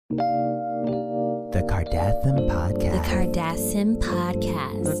The Kardasim Podcast. The Kardasim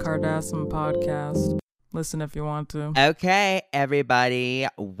Podcast. The Kardasim Podcast. Listen if you want to. Okay, everybody,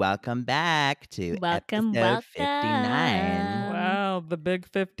 welcome back to Welcome, episode welcome. 59. Wow, the big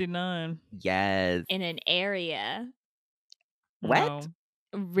 59. Yes. In an area. What? No.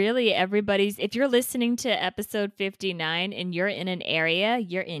 Really, if you're listening to episode 59 and you're in an area,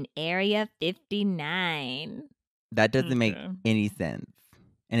 you're in area 59. That doesn't make Okay. any sense.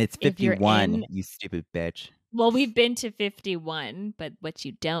 And it's If you're 51, you stupid bitch. Well, we've been to 51, but what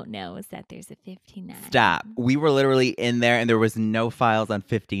you don't know is that there's a 59. Stop. We were literally in there and there was no files on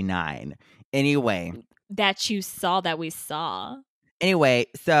 59. Anyway. That we saw. Anyway,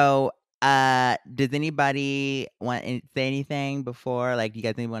 so does anybody want to say anything before? Like, you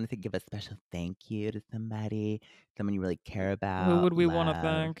guys want to give a special thank you to somebody? Someone you really care about? Who would we want to love?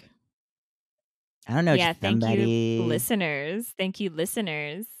 thank? I don't know. Yeah, just thank somebody. you, listeners. Thank you,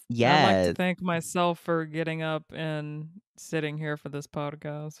 listeners. Yes. I'd like to thank myself for getting up and sitting here for this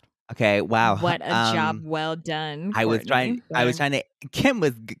podcast. Okay. Wow. What a job well done. I was Kourtney. trying to. Kim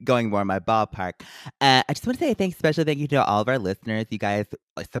was going more in my ballpark. I just want to say special thank you to all of our listeners. You guys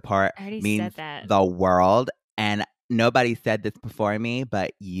support I already means said that. the world, and nobody said this before me,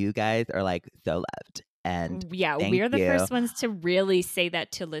 but you guys are like so loved. And yeah, thank we're the you. first ones to really say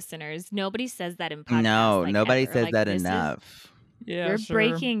that to listeners. Nobody says that in podcasts. No, like, nobody ever. says Like, that this enough. Yeah, We're sure.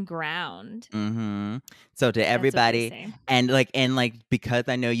 breaking ground. Mm-hmm. So to That's what they everybody, say. and because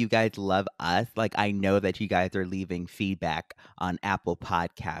I know you guys love us, like I know that you guys are leaving feedback on Apple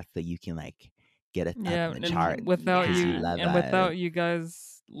Podcasts, so you can like get us Yeah, up in the and chart. without because you love and us. without you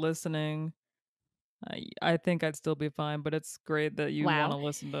guys listening, I think I'd still be fine. But it's great that you Wow. want to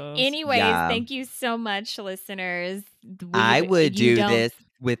listen to us. Anyways, Yeah. thank you so much, listeners. I would you do don't- this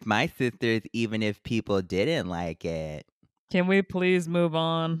with my sisters, even if people didn't like it. Can we please move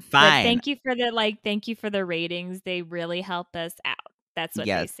on? But Fine. thank you for the ratings. They really help us out. That's what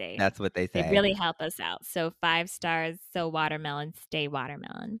they say. That's what they say. They really help us out. So 5 stars. So watermelon, stay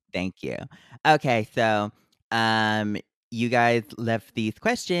watermelon. Thank you. Okay, so you guys left these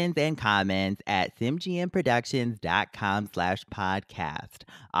questions and comments at simgmproductions.com/podcast.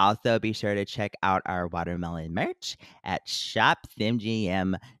 Also, be sure to check out our watermelon merch at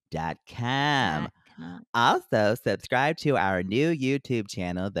shopsimgm.com. Also, subscribe to our new YouTube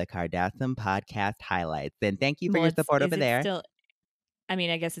channel, the Kardasim Podcast Highlights. And thank you for your support over there.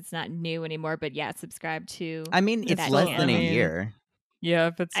 I guess it's not new anymore, but yeah, subscribe to. I mean, it's that less channel. than a I mean, year. Yeah,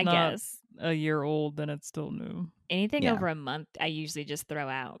 if it's I not guess a year old, then it's still new. anything Yeah. over a month, I usually just throw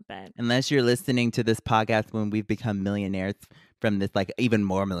out. But Unless you're listening to this podcast when we've become millionaires from this, like even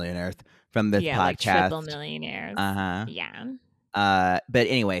more millionaires from this yeah, podcast. like triple millionaires. Uh-huh. Yeah. But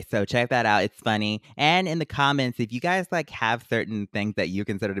anyway, so check that out. It's funny. And in the comments, if you guys like have certain things that you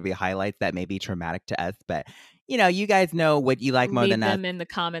consider to be highlights that may be traumatic to us, but you guys know what you like more Leave than us. them in the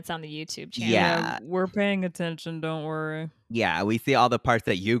comments on the YouTube channel. Yeah. We're paying attention. Don't worry. Yeah, we see all the parts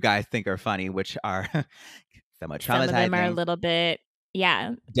that you guys think are funny, which are somewhat Some of them are a traumatizing. little bit,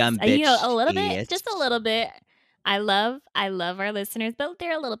 yeah, Dumb bitch. a little bit, just a little bit. I love our listeners, but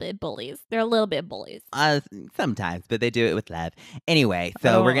they're a little bit bullies. Sometimes, but they do it with love. Anyway, I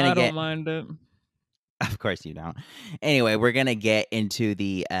so don't- we're gonna I get. don't mind it. Of course you don't. Anyway, we're gonna get into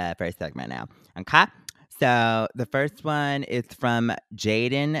the first segment now. Okay. So the first one is from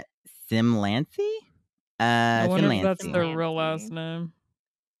Jaden Simlancy. I wonder if that's Simlancy. their real Simlancy. last name.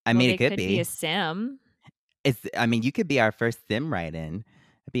 I mean, Well, it could be be. a sim, You could be our first sim write-in.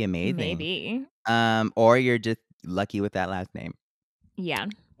 That'd be amazing. maybe. Or you're just lucky with that last name. Yeah.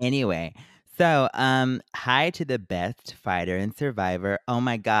 Anyway, so hi to the best fighter and survivor. Oh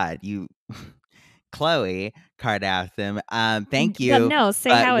my God, you, Khloe Kardasim. Thank you. But no, say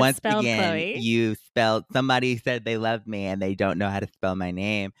But how it's once spelled, again, Khloe. somebody said they loved me and they don't know how to spell my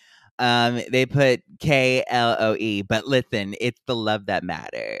name. They put Khloe, but listen, it's the love that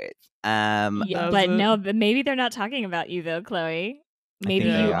matters. Yeah, Does but it? no, but maybe they're not talking about you though, Khloe. Maybe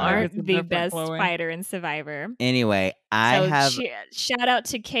think they you are. aren't It's a the different best Khloe. fighter and survivor. Anyway, I So have. shout out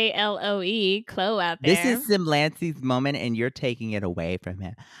to Khloe, Khloe out there. This is Sim Lancy's moment, and you're taking it away from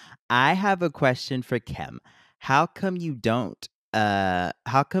him. I have a question for Kim. How come you don't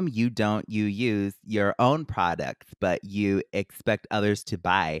you use your own products, but you expect others to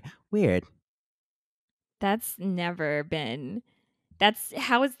buy? Weird. That's never been.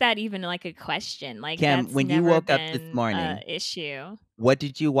 How is that even like a question? Like Kim, that's when you never woke up this been morning- a issue. What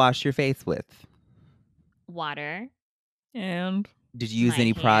did you wash your face with? Water. And Did you use My any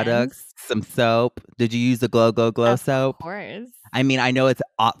hands. products? Some soap? Did you use the Glow Of soap? course. I mean, I know it's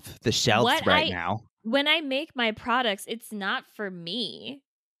off the shelves What right I- now. When I make my products, it's not for me.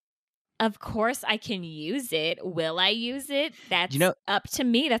 Of course I can use it. Will I use it? That's You know, up to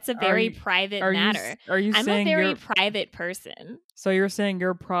me. That's a Are very you private are you matter. are you I'm a saying very private person. so you're saying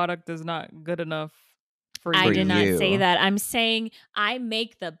your product is not good enough for I for did you? not say you, that. I'm saying I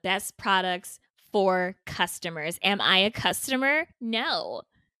make the best products for customers. Am I a customer? No.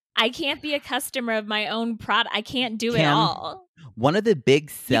 I can't be a customer of my own product. I can't do it Kim, all. one of the big You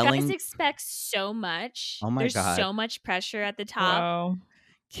guys selling expect so much. oh my There's God. so much pressure at the top. Wow.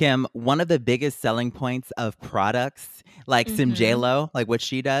 Kim, one of the biggest selling points of products, like Sim Mhm. Lo, like what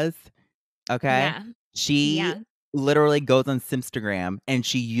she does, okay? Yeah. She Yeah. literally goes on Simstagram and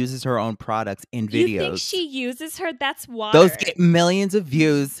she uses her own products in You think videos. she uses her? That's Those water. get millions of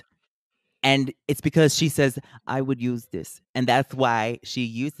views, and it's because she says, "I would use this," and that's why she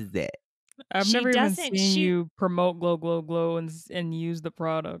uses it. I've She never even doesn't. seen you promote Glow Glow Glow and use the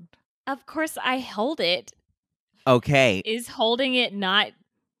product. Of course, I hold it. Okay. Is holding it not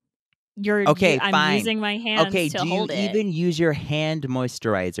Okay, I'm fine. using my hands Okay, to do you hold it. even use your hand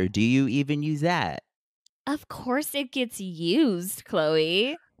moisturizer? Do you even use that? Of course it gets used,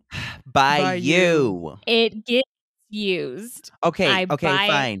 Chloe. By By you. you. It gets used. Okay, I okay, buy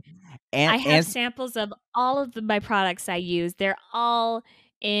fine. I And have samples of all of my products I use. They're all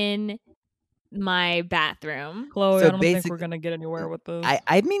in my bathroom. Chloe, so I don't think we're basically gonna get anywhere with this.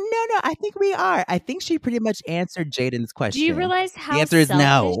 I mean, no, I think we are. I think she pretty much answered Jaden's Do you question. realize The how answer is selfish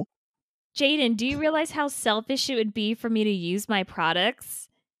no. Jaden, do you realize how selfish it would be for me to use my products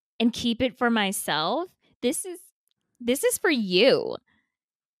and keep it for myself? This is for you.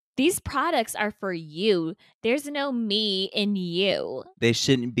 These products are for you. There's no me in you. They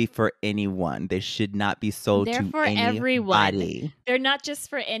shouldn't be for anyone. They should not be sold They're to for everyone. anybody. They're not just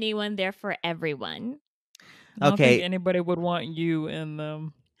for anyone, they're for everyone. I don't think Okay, anybody would want you in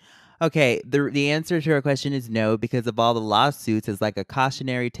them. okay. The answer to her question is no because of all the lawsuits. It's like a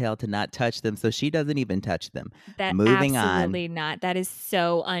cautionary tale to not touch them, so she doesn't even touch them. That Moving on. absolutely not. That is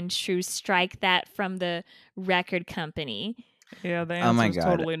so untrue. Strike that from the record company. Yeah, the Oh answer my is God.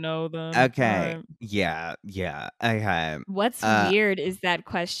 totally no then. Okay. Alright. Yeah. Okay. What's Uh. weird is that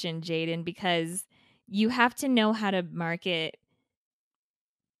question, Jaden, because you have to know how to market.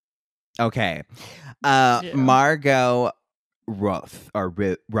 Okay. Yeah. Margot Roth.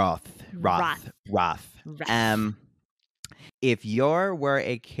 Roth. Roth. If y'all were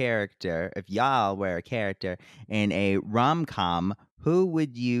a character in a rom-com, who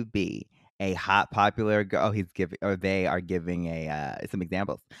would you be? A hot popular girl. Oh, they are giving some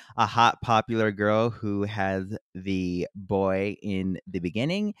examples. A hot popular girl who has the boy in the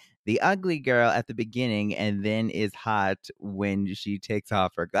beginning, the ugly girl at the beginning, and then is hot when she takes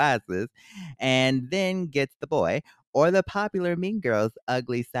off her glasses, and then gets the boy, or the popular Mean Girl's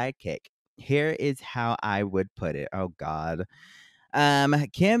ugly sidekick. Here is how I would put it. Oh God.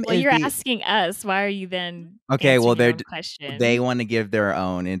 Kim Well, is you're the asking us. Why are you then okay. Well, answering your own they question? want to give their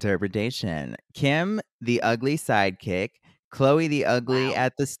own interpretation. Kim, the ugly sidekick. Chloe, the ugly Wow.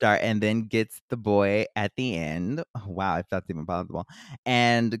 at the start, and then gets the boy at the end. Oh, wow, if that's even possible.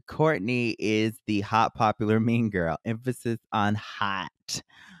 And Kourtney is the hot, popular mean girl. Emphasis on hot. Uh,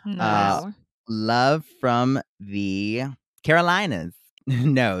 Nice. Wow. love from the Carolinas.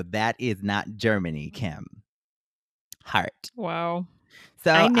 No, that is not Germany, Kim. Heart. Wow.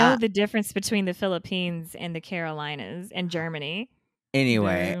 So, I know the difference between the Philippines and the Carolinas and Germany. Do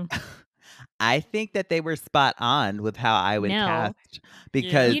anyway, you? I think that they were spot on with how I would No. cast Yeah,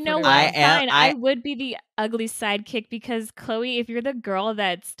 because You know pretty what? much. Fine. I would be the ugly sidekick because Chloe, if you're the girl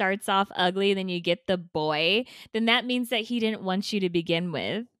that starts off ugly, then you get the boy, then that means that he didn't want you to begin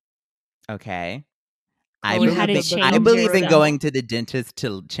with. okay. You Chloe had with to the I dumb change believe in brain. yourself. going to the dentist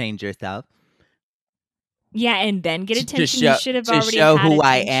to change yourself. Yeah, and then get To, to attention. You show should have to already show had who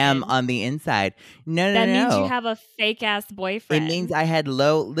I am attention. on the inside. No, That means you no. have a fake ass It means boyfriend. I had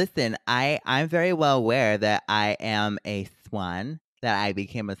low listen, I'm very well aware that I am a swan, that I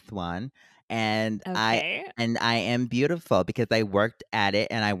became a swan, and Okay. I am beautiful because I worked at it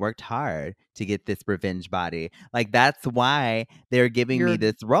and I worked hard to get this revenge body. Like that's why they're giving me Your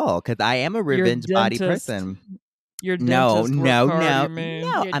this role cuz I am a your revenge body dentist person. your No, dentist worked no, hard, no, you mean?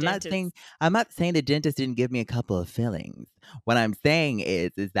 no. Your dentist. I'm not saying the dentist didn't give me a couple of fillings. What I'm saying is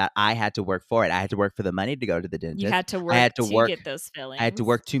that I had to work for it. I had to work for the money to go to the You dentist. had to I work had to to work get those I had to fillings.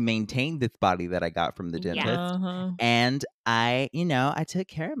 work to maintain this body that I got from the Yeah. dentist. Uh-huh. And I took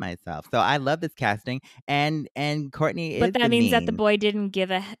care of myself. So I love this casting. And Kourtney But is that the means that the mean. boy didn't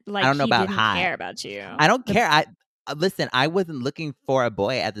give a I like don't know he about didn't hot. care about you. I don't care. I listen, I wasn't looking for a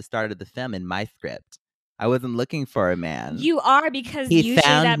boy at the start of the film in my script. I wasn't looking for a man. You are, because He usually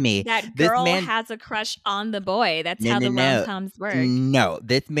found me. that This girl man has a crush on the boy. That's No, how no, the no. rom-coms work. No,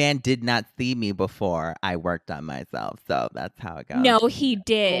 this man did not see me before I worked on myself, so that's how it goes. No, he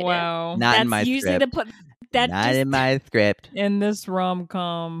did. Wow. Not in That's my usually script. Not in my script. In this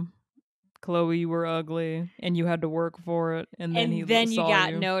rom-com, Khloe, you were ugly and you had to work for it, and then he then you saw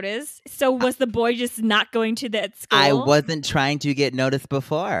got noticed. So was the boy just not going to that school? I wasn't trying to get noticed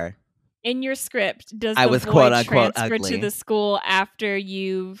before. In your script, does I the was boy quote unquote transfer ugly to the school after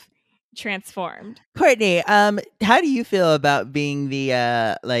you've transformed? Kourtney, how do you feel about being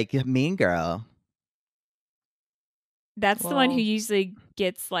the like mean girl? That's the one who Well- usually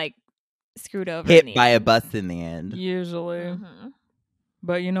gets like screwed over in Hit the by a end. bus in the end. Usually. Mhm.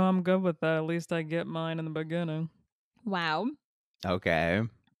 But you know, I'm good with that. At least I get mine in the beginning. Wow. Okay.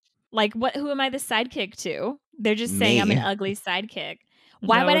 Like, what? Who am I the sidekick to? They're just saying I'm an Me. ugly sidekick.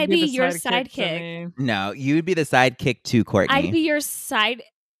 Why That would I be the your to sidekick? me. No, you would be the sidekick to Kourtney. I'd be your side.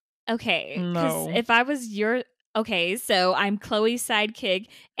 Okay, because No. if I was your so I'm Khloe's sidekick,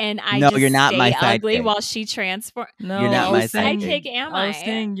 and I No, just you're not stay my ugly sidekick. while she transforms. No, You're not I my was saying, sidekick am I was I?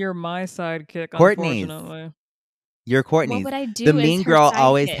 saying you're my sidekick, Kourtney's. unfortunately. You're What Kourtney's. would I do The as mean her girl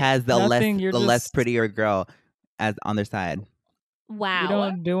always sidekick? has the Nothing, you're less just- prettier girl as on their side. Wow. You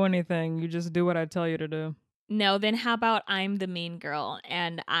don't do anything. You just do what I tell you to do. No, then how about I'm the mean girl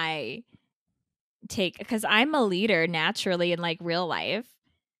and I take, because I'm a leader naturally in like real life.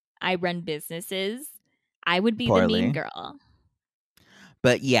 I run businesses. I would be the Poorly. mean girl.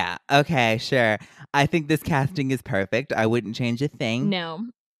 But yeah, okay, sure. I think this casting is perfect. I wouldn't change a thing. No.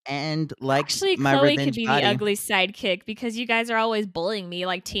 And like Actually, my Khloe revenge could be body. the ugly sidekick because you guys are always bullying me,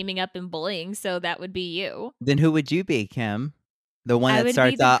 like teaming up and bullying. So that would be you. Then who would you be, Kim? The one I that would be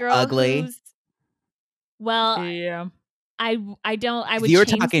starts the out girl ugly? who's. Well, Yeah. I don't. I would. You were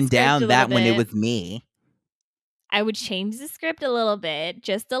change the talking script a down little that when it bit. was me. I would change the script a little bit,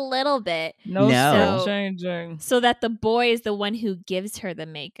 just a little bit. No, No. script changing. So that the boy is the one who gives her the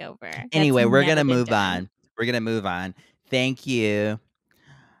makeover. That's Anyway, we're never gonna been move done. on. We're gonna move on. Thank you.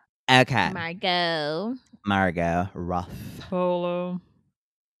 Okay. Margot Roth. Polo.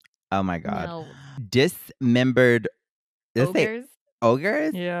 Oh my god. No. Dismembered. Did I say Ogres?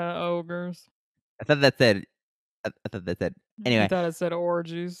 ogres? Yeah, ogres. I thought that said. I thought that said. I Anyway. thought it said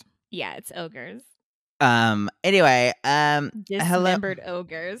orgies. Yeah, it's ogres. Anyway. Hello. Dismembered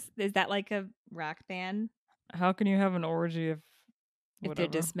ogres. Is that like a rock band? How can you have an orgy if If whatever?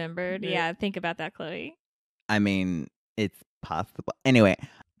 they're dismembered? Yeah. Yeah, think about that, Khloe. I mean, it's possible. Anyway,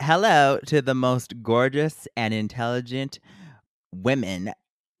 hello to the most gorgeous and intelligent women.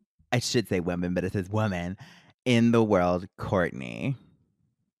 I should say women, but it says woman in the world, Kourtney.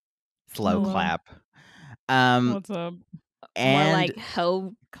 Slow Hello. clap. What's up? And More like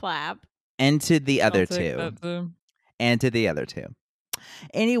ho clap. and to the other I'll take two. that too. And to the other two.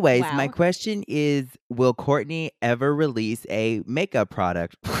 Anyways, my Wow. question is, will Kourtney ever release a makeup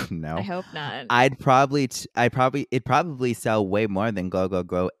product? No. I hope not. It'd probably sell way more than Go Go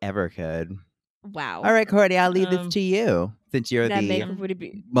Go ever could. Wow. All right, Kourtney, I'll leave this to you since you're That the makeup would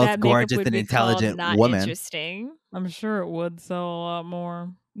be most that makeup gorgeous would and be called intelligent not woman. interesting. I'm sure it would sell a lot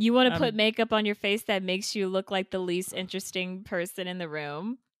more. You want to put I'm- makeup on your face that makes you look like the least interesting person in the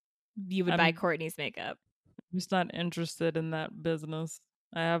room? You would buy I'm- Kourtney's makeup. I'm just not interested in that business.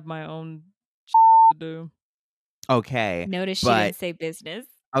 I have my own to do. Okay. Notice she but- didn't say business.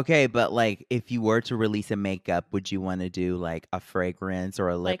 Okay, but like if you were to release a makeup, would you want to do like a fragrance or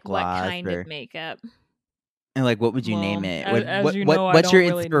a lip Like what gloss kind or of makeup? and like what would you name Well, it? As you know, I what's don't your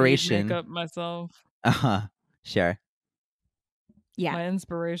really need inspiration? makeup myself. Uh-huh. Sure. Yeah. My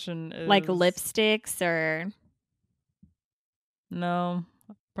inspiration is Like lipsticks or No,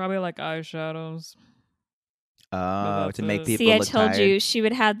 probably like eyeshadows. Oh, that's to make it. people See, I look told tired. you she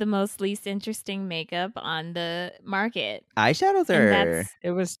would have the most least interesting makeup on the market. Eyeshadows And are that's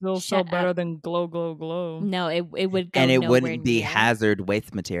It would still sell Shut better up. than glow, glow, glow. no, it would go and it nowhere wouldn't be near. hazard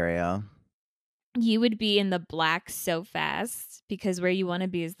waste material. You would be in the black so fast because where you want to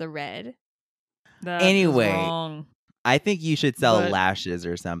be is the red. That is Anyway. wrong. I think you should sell But- lashes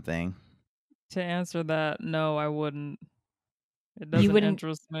or something. To answer that, no, I wouldn't. It doesn't wouldn't-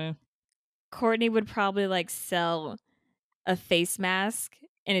 interest me. Kourtney would probably like sell a face mask,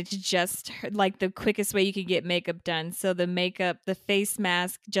 and it's just like the quickest way you could get makeup done. So the face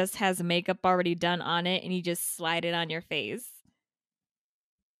mask just has makeup already done on it, and you just slide it on your face.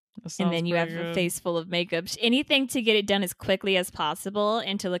 That And sounds then you have pretty a good. face full of makeup. Anything to get it done as quickly as possible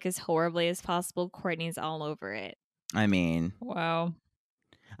and to look as horribly as possible. Kourtney's all over it. I mean, Wow.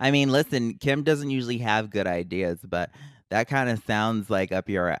 listen, Kim doesn't usually have good ideas, but that kind of sounds like up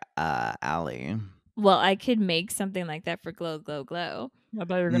your alley. Well, I could make something like that for Glow, Glow, Glow. I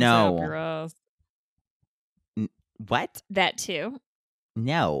thought you were gonna say up your No. ass. What? That too.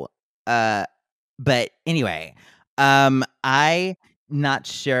 No. But anyway, I not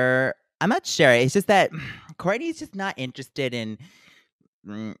sure. I'm not sure. It's just that Kourtney's just not interested in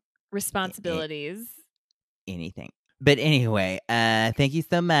mm, Responsibilities. anything. But anyway, thank you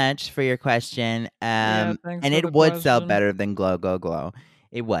so much for your question. Yeah, thanks And for it the would sell question. better than Glow Go Glow.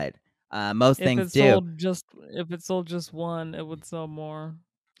 It would. Most If things it do. sold just one, it would sell more.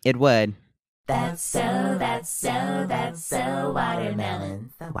 It would. That's so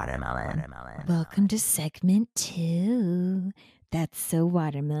watermelon. Watermelon. Welcome to segment 2. That's So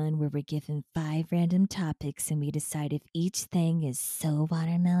Watermelon, where we're given 5 random topics and we decide if each thing is so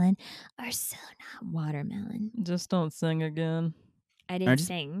watermelon or so not watermelon. Just don't sing again. I didn't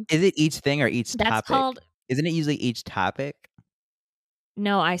sing. Is it each thing or each That's topic? called. Isn't it usually each topic?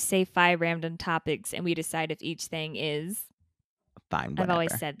 No, I say 5 random topics and we decide if each thing is. Fine, I've always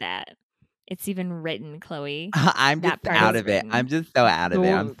whatever. said that. It's even written, Chloe. I'm That just part out is of it. written. I'm just so out of it.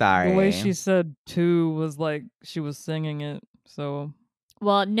 I'm sorry. The way she said 2 was like she was singing it, so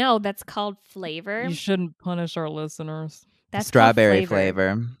Well, no, that's called flavor. you shouldn't punish our listeners. That's Strawberry called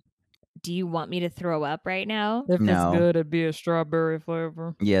flavor. flavor. Do you want me to throw up right now? If No. it's good, it'd be a strawberry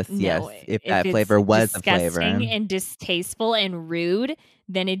flavor. Yes, yes. No, If that it's flavor was a disgusting flavor. and distasteful and rude,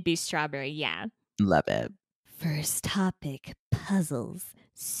 then it'd be strawberry. Yeah. Love it. First topic: puzzles.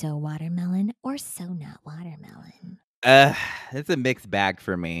 So watermelon or so not watermelon? It's a mixed bag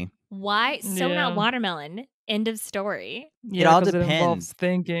for me. Why so Yeah. not watermelon? End of story. Yeah, all 'cause depends. It involves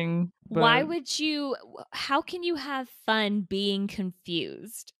thinking. Why but would you? How can you have fun being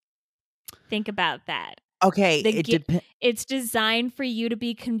confused? Think about that. Okay, The it gi- depends. It's designed for you to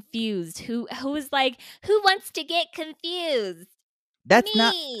be confused. Who is like, who wants to get confused? That's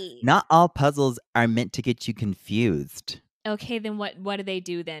Me. not all puzzles are meant to get you confused. Okay, then what do they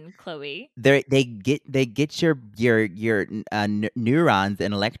do then, Chloe? They get your neurons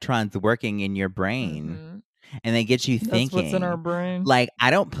and electrons working in your brain, Mhm. and they get you that's thinking. what's in our brain. Like,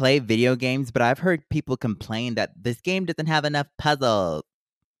 I don't play video games, but I've heard people complain that this game doesn't have enough puzzles.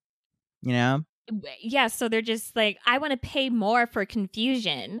 You know, Yeah, so they're just like, I want to pay more for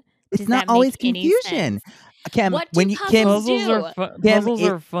confusion. it's Does not that always make any confusion. sense? Kim, What do when you Kim, puzzles Puzzles do? are fun. Kim, Puzzles it-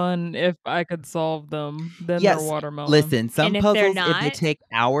 are fun if I could solve them. Then Yes, they're watermelon. listen, some And if they're puzzles, if they not? take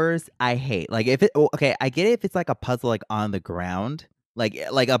hours, I hate. Like if it, okay, I get it if it's like a puzzle like on the ground, like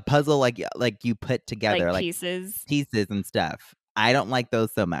a puzzle like you put together like pieces. pieces and stuff. I don't like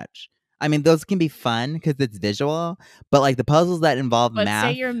those so much. I mean, those can be fun because it's visual, but like the puzzles that involve But math,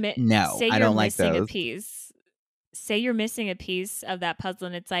 say you're no, say I you're don't like missing a those. piece. Say you're missing a piece of that puzzle,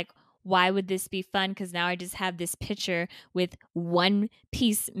 and it's like, why would this be fun? Because now I just have this picture with one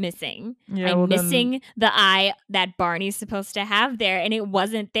piece missing. Yeah, I'm well, then- missing the eye that Barney's supposed to have there, and it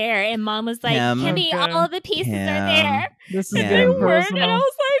wasn't there. And Mom was like, Kim. Kimmy, Okay. all the pieces are there. This is And Kim. they getting weren't. And I personal.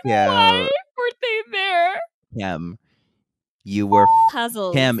 was like, Yeah. why weren't they there? Kim, you were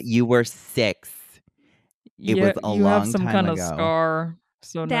Puzzles. Kim, you were 6. It was a you have long some time kind of ago. scar.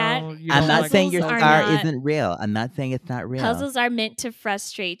 So That- now you I'm don't not like saying your Puzzles are scar not- isn't real. I'm not saying it's not real. Puzzles are meant to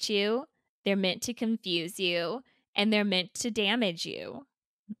frustrate you. They're meant to confuse you, and they're meant to damage you.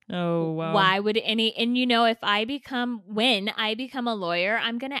 Oh wow. Why would any? And you know, when I become a lawyer,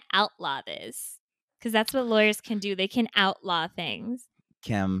 I'm gonna outlaw this because that's what lawyers can do. They can outlaw things.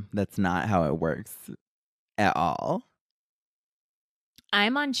 Kim, that's not how it works at all.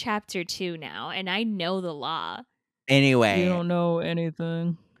 I'm on chapter 2 now, and I know the law. Anyway, You don't know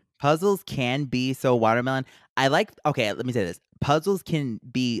anything. puzzles can be so watermelon. Okay, let me say this. Puzzles can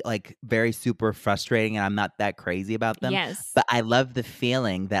be like very super frustrating and I'm not that crazy about them. Yes, But I love the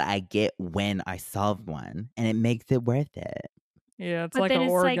feeling that I get when I solve one and it makes it worth it. Yeah, it's But like then an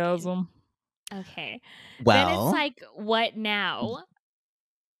it's like- orgasm. okay. Well, Then it's like, what now?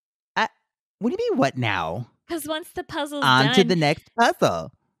 what do you mean what now? Because once the puzzle's On done, to the next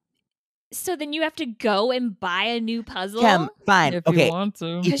puzzle. so then you have to go and buy a new puzzle. Kim, fine. If okay. you want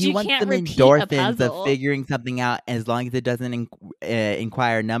to. If 'Cause you you want can't some repeat a endorphins of puzzle. figuring something out, as long as it doesn't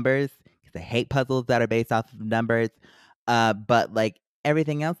inquire numbers, because I hate puzzles that are based off of numbers. But like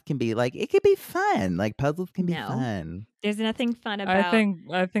everything else can be like, it could be fun. Like puzzles can be No. fun. There's nothing fun about.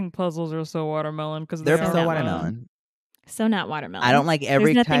 I think puzzles are so watermelon because They're So so not watermelon. So not watermelon. I don't like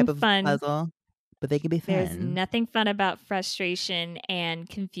every nothing type of fun. puzzle, but they can be fun. There's nothing fun about frustration and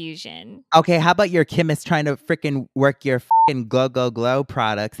confusion. Okay, how about your chemist trying to freaking work your freaking glow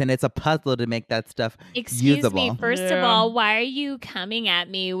products, and it's a puzzle to make that stuff Excuse me, usable. first of Yeah. all, why are you coming at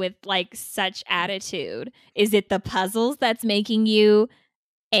me with like such attitude? Is it the puzzles that's making you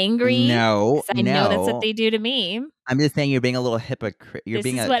angry. No, 'Cause I know that's what no. they do to me. I'm just saying you're being a little hypocrite. You're This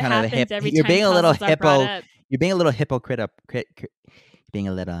being is a what kind of a happens every you're time being a little puzzles are brought up. You're being a little being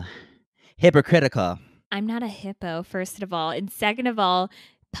a little hypocritical. I'm not a hippo, first of all. And second of all,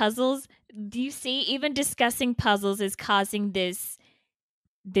 puzzles, do you see, even discussing puzzles is causing this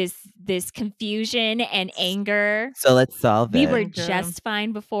confusion and anger. So let's solve We it. were Okay. just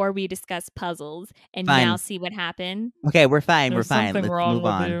fine before we discussed puzzles, and now Fine. see what happened. Okay, we're fine. There's We're fine. something Let's wrong move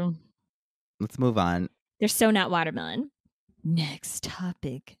with on. you. Let's move on. They're so not watermelon. Next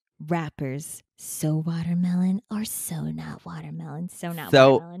topic. Rappers. So watermelon or so not watermelon? So not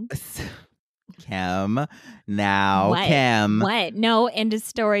watermelon. Kim, now What? Kim. What? No, end of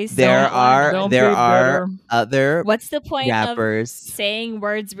story. So There not are watermelon. Don't there be are bitter. other What's the point rappers. of saying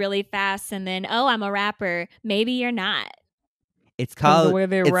words really fast and then, oh, I'm a rapper? Maybe you're not. It's 'Cause the called way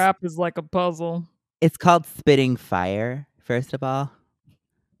they it's, rap is like a puzzle. it's called spitting fire. First of all,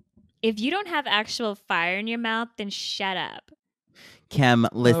 If you don't have actual fire in your mouth, then shut up. Kim,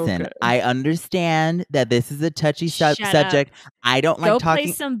 listen. Okay. I understand that this is a touchy Shut up. subject. I don't like Go talking.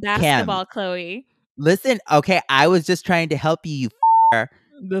 play some basketball, Khloe. Listen, okay, I was just trying to help you.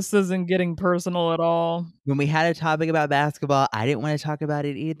 This isn't getting personal at all. When we had a topic about basketball, I didn't want to talk about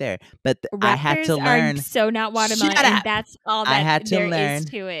it either. But I had Rappers to learn. are so not watermelon, Shut and up. that's all I that had to there learn. is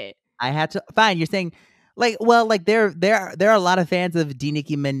to it. I had to. Fine, you're saying, like, well, like there are a lot of fans of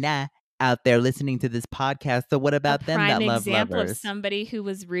Nicki Minaj out there listening to this podcast. So what about A them prime that love example lovers? of somebody who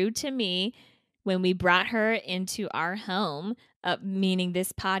was rude to me when we brought her into our home, meaning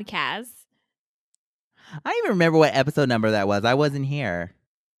this podcast. I don't even remember what episode number that was. I wasn't here.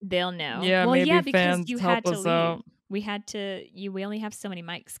 They'll know. Yeah, well, maybe yeah, because fans you help had to us leave. out. We had to. We only have so many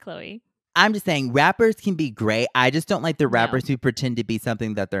mics, Khloe. I'm just saying, rappers can be great. I just don't like the No. rappers who pretend to be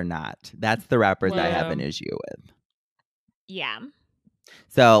something that they're not. That's the rappers I have Yeah. an issue with. Yeah.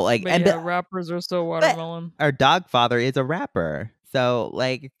 So, like, But and yeah, rappers are so watermelon. our dog father is a rapper. So,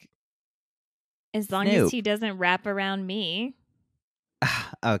 like, As long as Snoop. he doesn't wrap around me.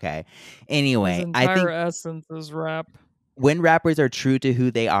 okay. His Anyway, I entire think essence is rap. when rappers are true to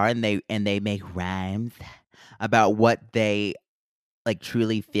who they are and they make rhymes about what they like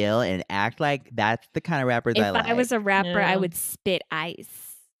truly feel and act like, that's the kind of rappers If I like. I was a rapper, I Yeah. would spit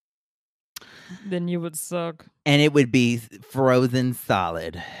ice. Then you would suck. And it would be frozen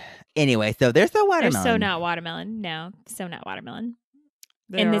solid. Anyway, so there's no They're watermelon. so not watermelon. No, so not watermelon.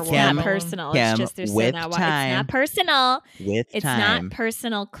 They And are it's Kim, not watermelon. personal. Kim, It's just they're so with not. It's time. not personal. With It's time, not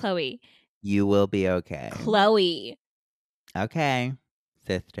personal, Khloe. you will be okay. Khloe, Okay,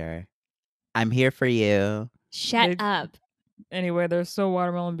 sister. I'm here for you. shut They- up. Anyway, they're so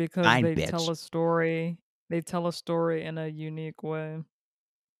watermelon because Fine, they bitch. tell a story. They tell a story in a unique way.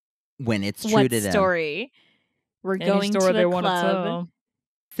 When it's true What to them. story? We're Any going story to they a want to club. tell.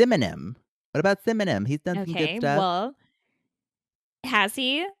 Simonim. What about Simonim? He's done some good Okay, stuff. well, has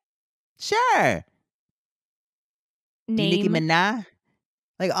he? Sure. Nicki Name. Minaj.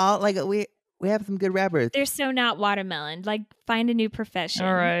 We have some good rappers. They're so not watermelon. Like, find a new profession.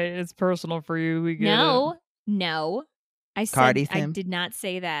 All right, it's personal for you. We get No, no. I said I Kardasim? did not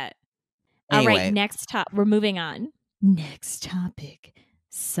say that. All Anyway, right, next we're moving on. Next topic.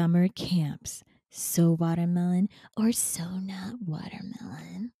 Summer camps. So watermelon or so not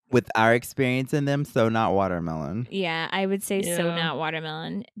watermelon? with our experience in them, so not watermelon. Yeah, I would say so Yeah. not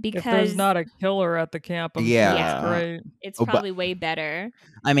watermelon If because there's not a killer at the camp, I'm Yeah. sure Yeah. it's great. it's Oh, but- probably way better.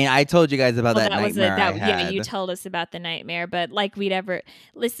 I mean, I told you guys about Well, that nightmare I had. yeah, you told us about the nightmare, but like we'd ever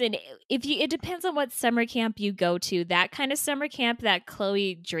listen, it depends on what summer camp you go to. That kind of summer camp that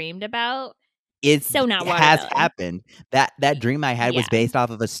Khloe dreamed about, It's so not has watermelon. happened. That dream I had was Yeah. based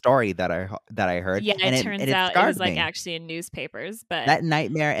off of a story that I heard. Yeah, and it turns and out it scarred was like me. actually in newspapers, but That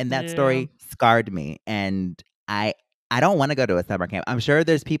nightmare and that story scarred me, and I don't want to go to a summer camp. I'm sure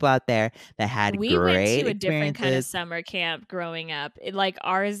there's people out there that had we great went to a different kind of experiences. summer camp growing up. Like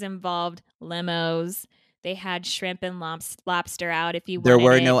ours involved limos. They had shrimp and lobster out if you There wanted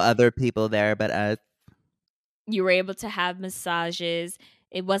were it. no other people there but us. You were able to have massages.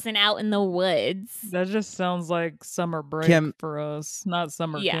 It wasn't out in the woods. That just sounds like summer break Kim- for us, not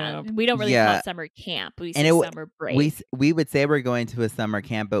summer Yeah, camp. we don't really call Yeah. it summer camp. We And say it w- summer break. We would say we're going to a summer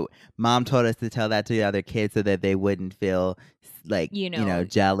camp, but mom told us to tell that to the other kids so that they wouldn't feel like You know,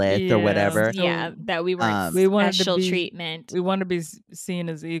 jealous Yeah. or whatever. So yeah, that we weren't we wanted to special be- treatment. We want to be seen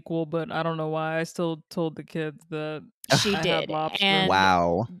as equal, but I don't know why. I still told the kids that She I had did, lobster. and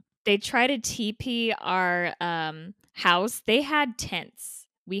Wow. they tried to TP our house. They had tents.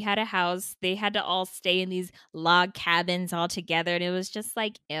 We had a house. They had to all stay in these log cabins all together, and it was just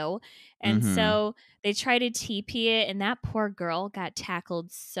like ew. And Mhm. so they tried to TP it, and that poor girl got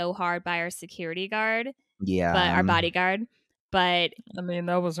tackled so hard by our security guard, but Yeah. our bodyguard. But I mean,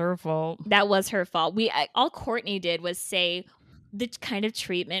 that was her fault. that was her fault. All Kourtney did was say the kind of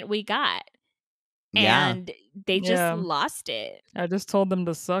treatment we got, Yeah. and they just Yeah. lost it. I just told them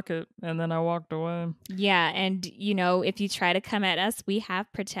to suck it, and then I walked away. Yeah, and if you try to come at us, we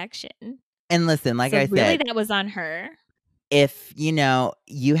have protection. And listen, like So I really, said, that was on her. if,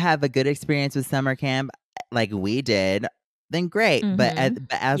 you have a good experience with summer camp like we did, then great. But Mhm.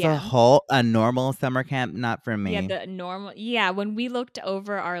 as a Yeah. whole, a normal summer camp, not for me. Yeah, the normal. Yeah, when we looked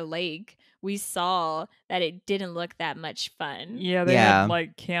over our lake, we saw that it didn't look that much fun. Yeah, they Yeah. had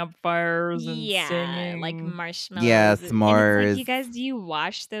like campfires and Yeah, like singing. marshmallows. Yeah, And it's like, s'mores. you guys, do you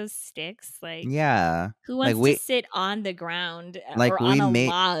wash those sticks? Like, Yeah. who Like wants to sit on the ground like or on we a made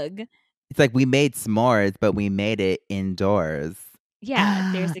log? it's like we made s'mores, but we made it indoors.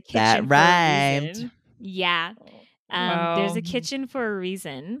 Yeah, there's a That kitchen for a rhymed. reason. Yeah, Wow. there's a kitchen for a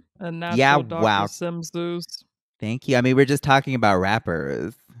reason. A natural Yeah, Dr. wow. Simsous. Thank you. I mean, we're just talking about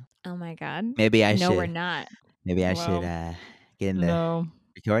rappers. Oh my god. Maybe I No, should we're not. maybe I should Wow. get in the No.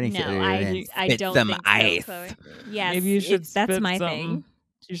 recording No, studio I and I spit don't some think ice. so, Khloe. Yes, Maybe you should that's spit my something. thing.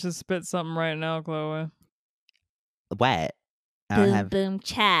 You should spit something right now, Khloe. What? I don't Boom have boom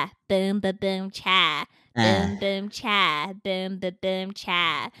cha, boom ba boom cha, boom boom cha, boom ba boom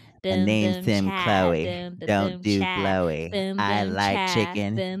cha, my boom name's boom Tim cha, Chloe. boom ba Don't boom do cha, blowy. boom I boom like cha,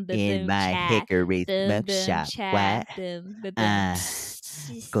 chicken boom ba in boom my cha, hickory boom smoke boom shop. cha, What? boom ba boom.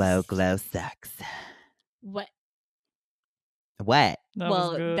 Glow sucks. What? What? That was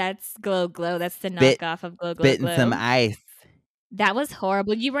Well, good. that's Glow Glow. That's the Spit knockoff of Glow Glow spitting some Glow. ice. That was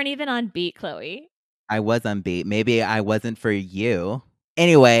horrible. You weren't even on beat, Khloe. I was on beat. Maybe I wasn't for you.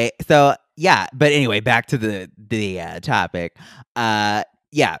 Anyway, so yeah, but anyway, back to the topic.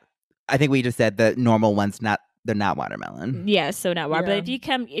 Yeah, I think we just said the normal ones. They're not watermelon, Yeah, so not water. But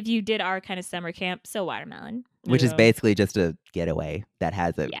Yeah. if you did our kind of summer camp, so watermelon. which is Yeah. basically just a getaway that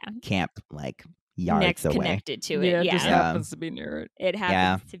has a Yeah. camp like yards Next away connected to Yeah, it. it just Yeah. happens to be near it. It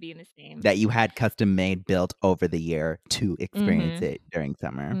happens to be in the same. that you had custom made built over the year to experience Mhm. it during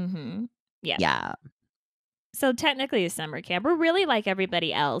summer. Mm-hmm. Yeah. Yeah, So technically a summer camp. We're really like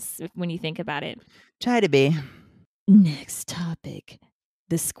everybody else when you think about it. try to be. Next topic.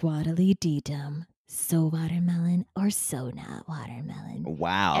 The squattily dee-dum. So watermelon or so not watermelon.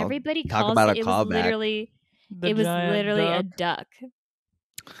 Wow, Everybody talk calls about a it. It was callback. literally The giant a duck. duck.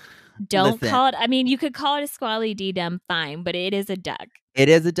 Don't Listen. call it. I mean, you could call it a squally dee-dum, fine, but it is a duck. It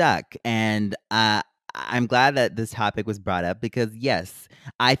is a duck, and I'm glad that this topic was brought up because yes,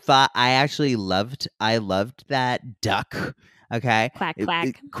 I loved that duck. Okay, Quack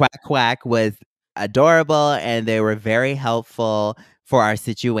quack. Quack Quack was adorable, and they were very helpful for our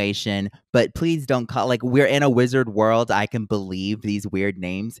situation. But please don't call we're in a wizard world. I can believe these weird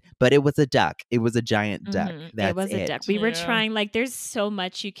names, but it was a duck. It was a giant duck. Mhm. That's It was a duck. We were Yeah. trying, there's so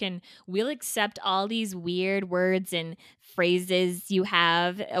much we'll accept all these weird words and phrases you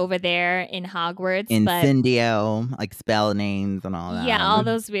have over there in Hogwarts. But Incendio, like spell names and all that. yeah, all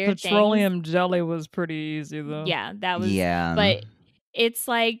those weird things. Petroleum jelly was pretty easy though. Yeah, that was. Yeah. But it's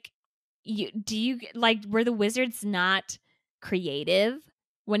like, were the wizards not creative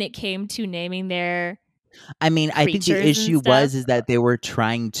when it came to naming their I mean, I think the creatures and issue was stuff? is that they were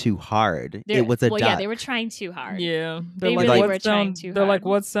trying too hard. They're- It was a well, duck. yeah, they were trying too hard. Yeah. They like, really what were trying sound- too They're like, hard.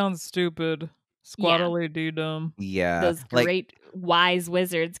 what sounds stupid? Yeah. Squattily dee dum. Yeah. Those great wise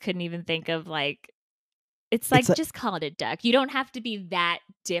wizards couldn't even think of it's like just call it a duck. You don't have to be that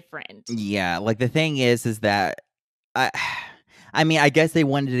different. Yeah, the thing is that I mean, I guess they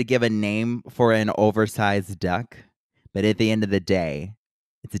wanted to give a name for an oversized duck, but at the end of the day,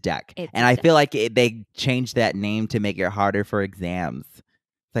 it's a duck. It's and a I duck. feel like they changed that name to make it harder for exams.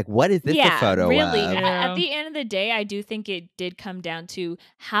 It's like, what is this a photo really. of? At the end of the day, I do think it did come down to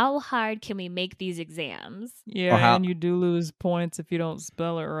how hard can we make these exams? Yeah, how- and you do lose points if you don't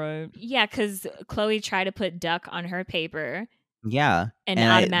spell it right. Yeah, because Khloe tried to put duck on her paper, Yeah. and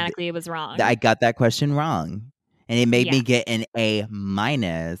I- automatically it was wrong. I got that question wrong. And it made Yeah. me get an A-.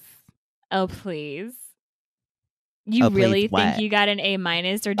 Oh, please. You Oh, please, really think what? you got an A-, or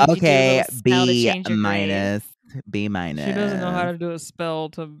did you do a Okay, little spell to B-. change your grade? B-. She doesn't know how to do a spell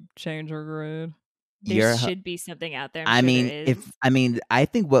to change her grade. There You're- should be something out there. I sure mean, there is. I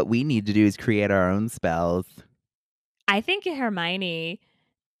think what we need to do is create our own spells. I think Hermione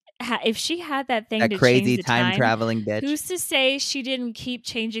if she had that thing That to crazy change the time time, traveling bitch. who's to say she didn't keep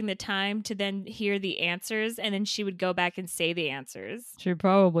changing the time to then hear the answers, and then she would go back and say the answers? She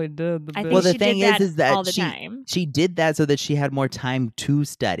probably did. The I think Well, the she thing did that is that all the time. she did that so that she had more time to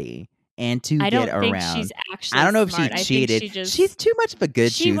study and to I get don't think she's around. actually I don't know if smart. she I think cheated. she just She's too much of a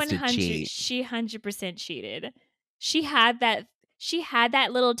good she shoes to cheat. 100% cheated. She had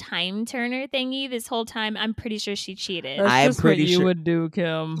that little time turner thingy this whole time. I'm pretty sure she cheated. That's I'm just what pretty you sure- would do,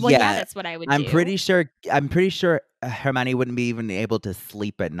 Kim. Well, yeah, Yeah, that's what I would I'm do. pretty sure Hermione wouldn't be even able to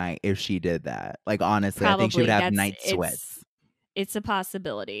sleep at night if she did that. Like, honestly, I think she would Probably. have That's- night sweats. It's a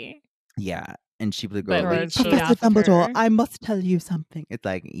possibility. Yeah, and she would go But we like, cheat Professor off of Dumbledore, her. I must tell you something. It's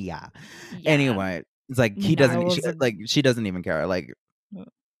like, yeah. Yeah. Anyway, it's like he No. doesn't. That was She doesn't even care. Like,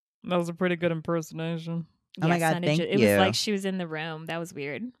 That was a pretty good impersonation. Oh my Yeah, God, sounded thank It was like you. she was in the room. That was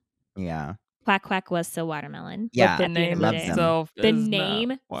weird. yeah, Quack quack was so watermelon. yeah. The at the end of name the love day. them. itself The is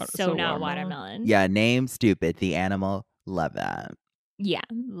name not so not watermelon. Yeah, name stupid. The animal, love that. Yeah,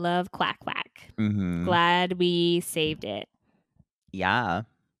 love quack quack. Mm-hmm. Glad we saved it Yeah,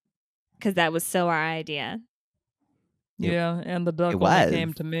 because that was so our idea. Yeah, and the duck It only was.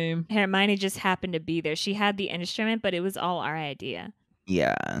 came to me. Hermione just happened to be there. She had the instrument, but it was all our idea.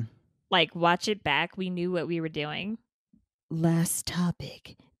 yeah. Like, watch it back. We knew what we were doing. Last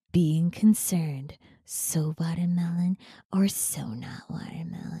topic. Being concerned. So watermelon or so not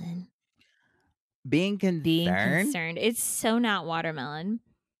watermelon? Being concerned. Being concerned. It's so not watermelon.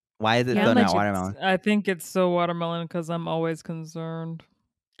 Why is it How so much not it's- watermelon? I think it's so watermelon because I'm always concerned.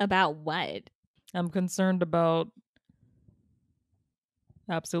 About what? I'm concerned about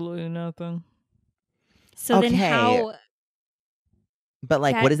absolutely nothing. So then Okay. how... But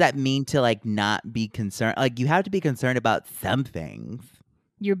like, That- what does that mean to like not be concerned? Like, you have to be concerned about some things.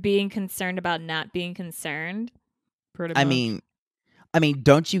 You're being concerned about not being concerned? Pretty much. I mean,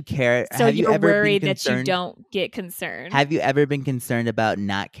 don't you care? So have you you're ever worried been that you concerned? don't get concerned? Have you ever been concerned about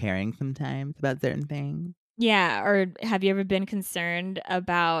not caring sometimes about certain things? Yeah, or have you ever been concerned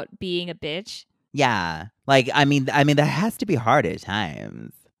about being a bitch? Yeah. Like, I mean, that has to be hard at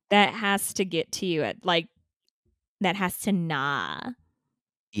times. That has to get to you at like that has to gnaw.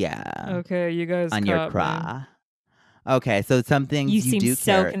 Yeah. Okay, you guys On your caught me. craw. Okay, so some things You you seem do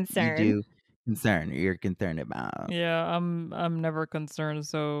so care. concerned. You do you're concerned about. Yeah, I'm never concerned,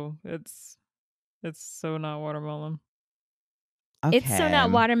 so it's so not watermelon. Okay. It's so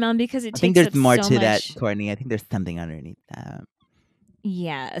not watermelon because it I takes think there's up more so to much. that, Kourtney. I think there's something underneath that.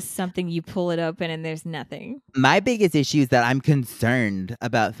 Yeah, something you pull it open and there's nothing. My biggest issue is that I'm concerned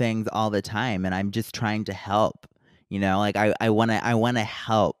about things all the time, and I'm just trying to help. You know, like I wanna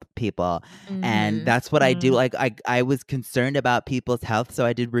help people, and Mhm. that's what I do. Mm. Like I was concerned about people's health, so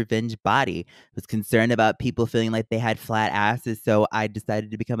I did Revenge Body. Was concerned about people feeling like they had flat asses, so I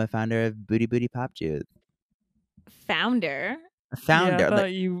decided to become a founder of Booty Booty Pop Juice. Founder. A founder. Yeah, I thought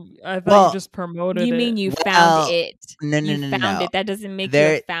like, you Well, just promoted You it. mean you Well, found it? no, You no, found no. it. That doesn't make you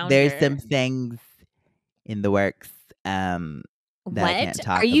a founder. There's some things in the works. That I can't What?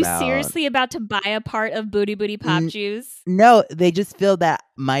 talk Are you about. seriously about to buy a part of Booty Booty Pop Juice? No, they just feel that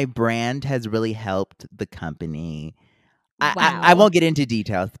my brand has really helped the company. I Wow. won't get into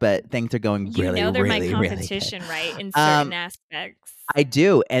details, but things are going You really, know they're really, my really competition, good. right? In certain aspects. I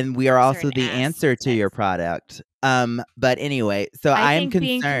do, and we are also Certain the answer to your aspects. product. But anyway, so I I am think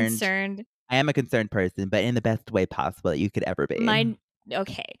being concerned. concerned. I am a concerned person, but in the best way possible that you could ever be.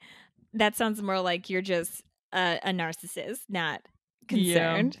 Okay, that sounds more like you're just a narcissist, not Yeah.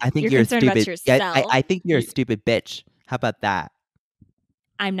 concerned. I think you're you're concerned stupid. about yourself. Yeah, I think you're a Ye- stupid bitch. How about that?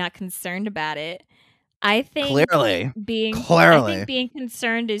 I'm not concerned about it. I think Clearly. being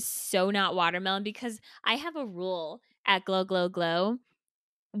concerned is so not watermelon because I have a rule at Glow Glow Glow.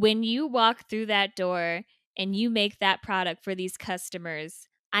 When you walk through that door and you make that product for these customers,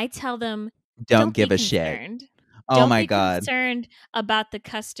 I tell them Don't give be a shit. concerned. Oh Don't my be God. concerned about the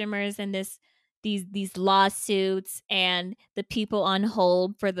customers and these lawsuits and the people on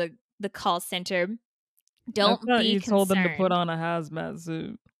hold for the call center. Don't I thought be you concerned. told them to put on a hazmat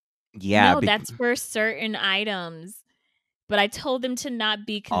suit. Yeah, No, that's for certain items. But I told them to not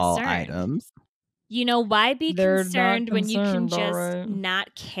be all concerned. items. You know, why be They're not concerned when you can concerned, all just right.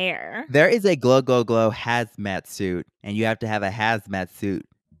 not care? There is a Glow Glow Glow hazmat suit, and you have to have a hazmat suit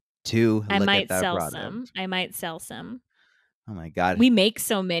to I look might at that sell product. some. I might sell some. Oh my God. We make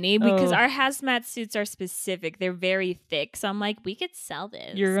so many because Oh. our hazmat suits are specific. They're very thick. So I'm like, we could sell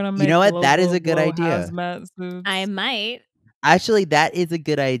this. You're gonna make You know what? Glow, That is Glow, a good Glow idea. hazmat suits. I might. Actually, that is a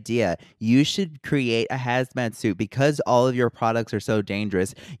good idea. You should create a hazmat suit because all of your products are so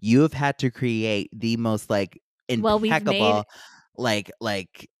dangerous. You have had to create the most like Well, we've impeccable, like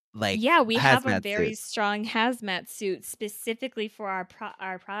like Yeah, we have a hazmat very suits. strong hazmat suit specifically for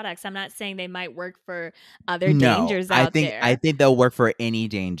our products. I'm not saying they might work for other No, dangers I out think there. they'll work for any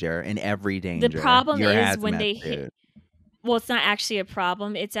danger and every The danger. problem Your is when hazmat they hit. suit. Well, it's not actually a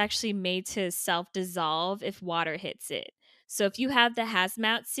problem. It's actually made to self-dissolve if water hits it. So if you have the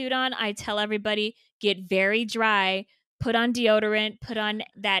hazmat suit on, I tell everybody get very dry, put on deodorant, put on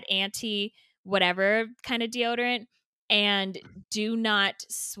that anti whatever kind of deodorant, and do not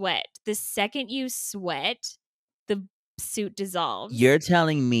sweat. The second you sweat, the suit dissolves. You're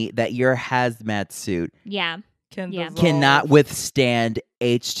telling me that your hazmat suit Yeah. Can Yeah. cannot dissolve. withstand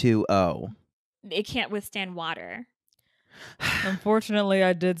H2O. It can't withstand water. Unfortunately,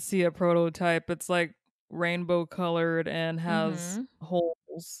 I did see a prototype. It's like rainbow colored and has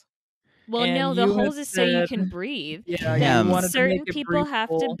holes. Well, And no, the you had holes is so you said, can breathe. yeah, That you Kim. wanted to make certain it people have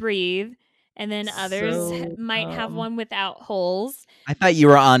to breathable. breathe, and then others So, might have one without holes. I thought you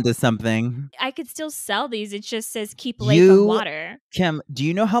were onto something. I could still sell these. It just says keep away from water. Kim, do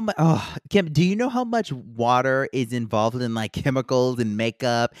you know how much? Oh, Kim, do you know how much water is involved in like chemicals and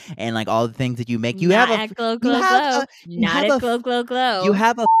makeup and like all the things that you make? You Not have at glow, you glow, have glow. a you Not have at a glow, glow, glow. you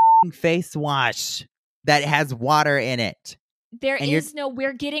have a face wash that has water in it. There and is no.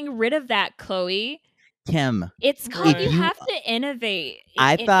 We're getting rid of that, Khloe. Kim. It's called. Right. You have to innovate.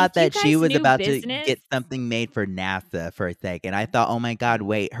 I thought if you that she guys was knew about business, to get something made for NASA for a second. I thought, oh my God,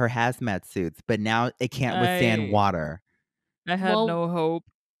 wait, her hazmat suits, but now it can't withstand water. I had Well, no hope.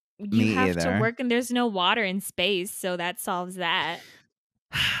 You Me have to either. work, and there's no water in space, so that solves that.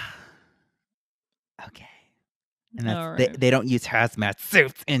 Okay. And that's All right. they don't use hazmat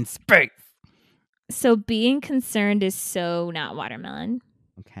suits in space. So being concerned is so not watermelon.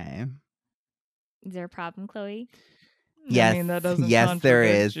 Okay. Is there a problem, Khloe? Yes, I mean, that doesn't yes, there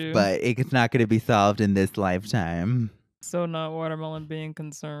contradict is, you. but it's not going to be solved in this lifetime. So not watermelon being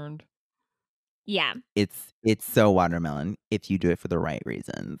concerned. Yeah. It's so watermelon if you do it for the right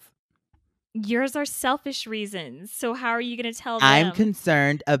reasons. Yours are selfish reasons. So how are you going to tell them? I'm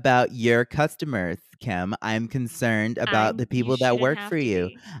concerned about your customers, Kim. I'm concerned about the people that work for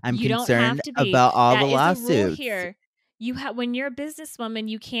you. I'm You don't have concerned to be. about all That the is a rule lawsuits. here. When you're a businesswoman,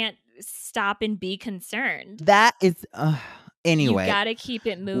 you can't stop and be concerned. That is anyway. You got to keep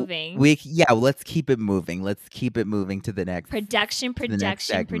it moving. Let's keep it moving. Let's keep it moving to the next Production.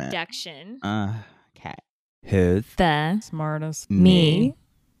 Okay. Who's The Smartest. me.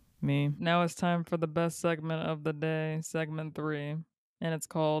 Me. Now it's time for the best segment of the day, segment 3. And it's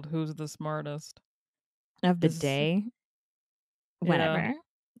called Who's the Smartest? Of the This- day. Whatever.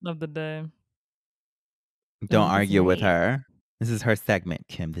 Of the day. Don't it's argue with late. her. This is her segment,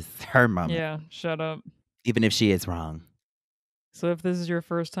 Kim. This is her moment. Yeah, shut up. Even if she is wrong. So if this is your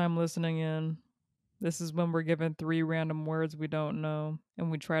first time listening in, this is when we're given 3 random words we don't know, and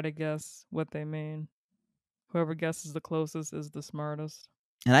we try to guess what they mean. Whoever guesses the closest is the smartest.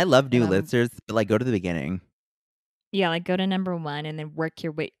 And I love new And I'm- listeners, but like go to the beginning. Yeah, like go to number 1 and then work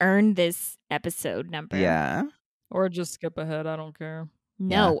your way. Earn this episode number. Yeah. Or just skip ahead, I don't care.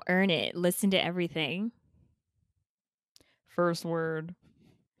 No, earn it. Listen to everything. First word.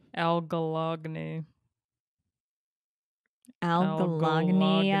 Algalogny.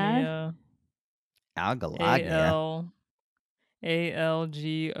 Algalognia. Algalagnia.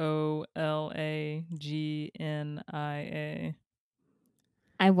 ALGOLAGNIA.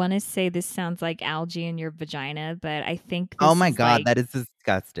 I want to say this sounds like algae in your vagina, but I think this Oh my is God, like, that is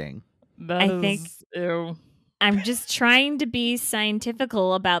disgusting. That I is think- ew. I'm just trying to be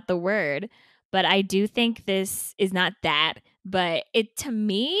scientifical about the word, but I do think this is not that. But to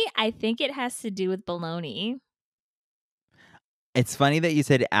me, I think it has to do with baloney. It's funny that you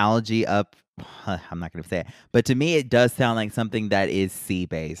said algae up. I'm not going to say it. But to me, it does sound like something that is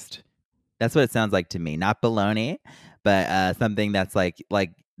sea-based. That's what it sounds like to me. Not baloney, but something that's like that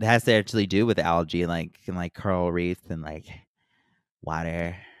has to actually do with algae, like coral reefs and like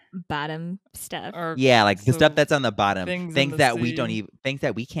water. Bottom stuff. Or Yeah, like the stuff so that's on the bottom, things in things the that we don't sea. even, things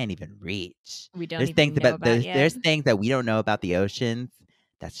that we can't even reach. We don't There's even things know about about yet. there's things that we don't know about the oceans.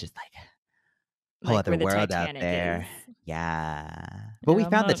 That's just like a whole Like other where the world out Titanic there. is. Yeah, but we Yeah,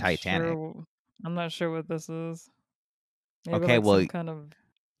 I'm found the not Titanic. sure- I'm not sure what this is. Maybe Okay, like well, some kind of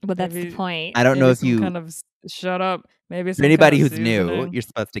Well, that's maybe- the point. I don't know maybe if some you. kind of shut up. Maybe For some anybody kind of who's new, seasoning. you're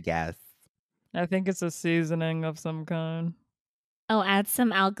supposed to guess. I think it's a seasoning of some kind. Oh, add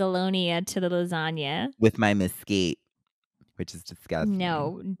some algalonia to the lasagna. With my mesquite, which is disgusting.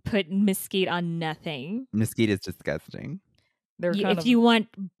 No, put mesquite on nothing. Mesquite is disgusting. They're kind If of you want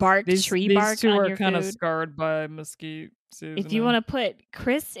bark, these tree these bark two on are your kind of food. scarred by mesquite seasoning. If you want to put,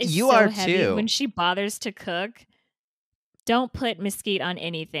 Chris is You so are heavy too. when she bothers to cook. Don't put mesquite on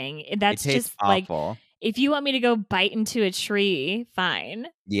anything. That's tastes just like, awful. if you want me to go bite into a tree, fine.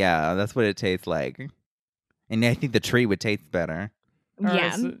 Yeah, that's what it tastes like. And I think the tree would taste better. All right,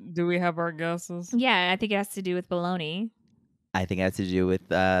 Yeah. so do we have our guesses? Yeah, I think it has to do with bologna. I think it has to do with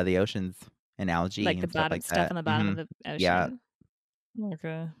the oceans and algae Like the and stuff bottom like stuff that. on the bottom of the ocean. Yeah,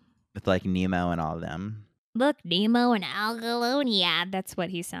 Okay. with like Nemo and all of them. Look, Nemo and Algalonia. That's what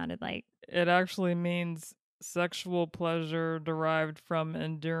he sounded like. It actually means sexual pleasure derived from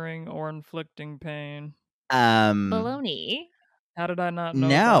enduring or inflicting pain. Bologna. How did I not know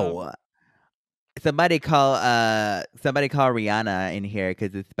that? No. Somebody call Rihanna in here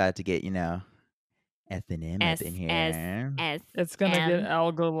because it's about to get, S&M up in here. It's gonna get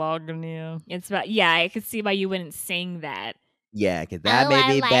algalogonia. It's about, yeah, I could see why you wouldn't sing that. Yeah, because that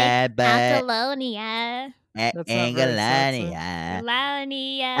may be bad, but Algalonia. That's not very sexy.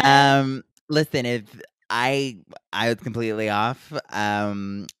 Algalonia. Listen, if I was completely off,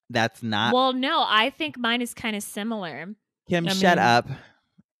 that's not. Well, no, I think mine is kind of similar. Kim, I shut mean- up.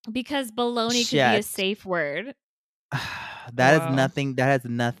 Because baloney could be a Shut. safe word. That Wow. has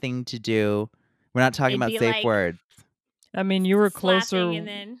nothing to do. We're not talking It'd about be safe like words. I mean, you were Slapping closer. and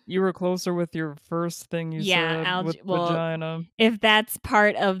then- You were closer with your first thing you Yeah, said with well, vagina. If that's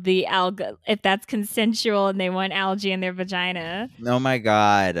part of the if that's consensual and they want algae in their vagina. Oh my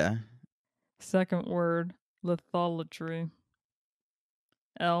god. Second word, litholatry.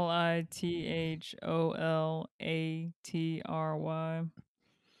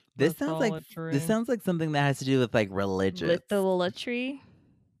 LITHOLATRY. This sounds like something that has to do with like religious. Litholatry.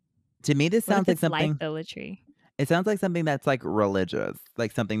 To me, this What sounds if like it's something. litholatry? It sounds like something that's like religious,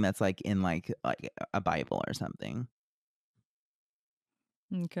 like something that's like in like a Bible or something.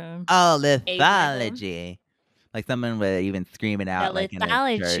 Okay. Oh, Bible. lithology. Like someone would even scream it out The like in a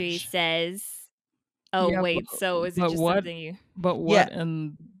litholatry church. says. Oh Yeah, wait, so is it but just what- something you? But what Yeah.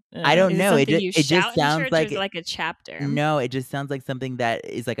 and I don't Is know. it It something you just shout sounds in church, like or is it like a chapter? No, it just sounds like something that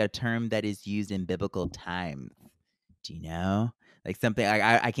is like a term that is used in biblical times. Do you know? Like something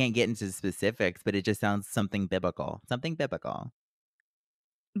I can't get into specifics, but it just sounds something biblical. Something biblical.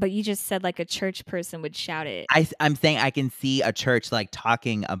 But you just said like a church person would shout it. I'm saying I can see a church like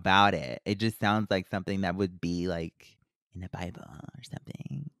talking about it. It just sounds like something that would be like in the Bible or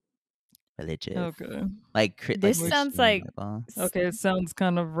something religious. Okay. Like This like sounds Christian like- Bible. Okay, it sounds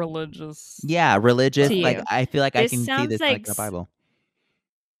kind of religious. Yeah, religious. To Like you. I feel like I This can see sounds this like like the Bible.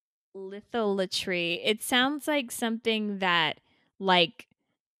 Litholatry. It sounds like something that lifts,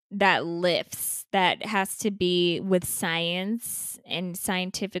 that has to be with science and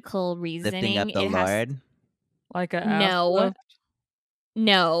scientifical reasoning. Lifting up the It has- Lord. Like a No. ass lift?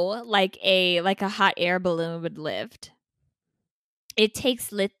 No, like a hot air balloon would lift. It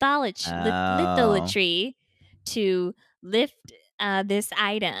takes litholatry to lift this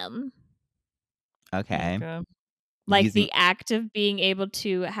item. Okay. Okay. Like Using- the act of being able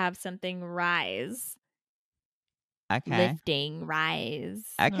to have something rise. Okay. Lifting, rise.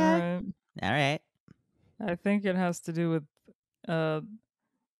 Okay. All All right. I think it has to do with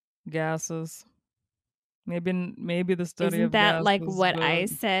gases. Maybe the study Isn't of that like gases, what I but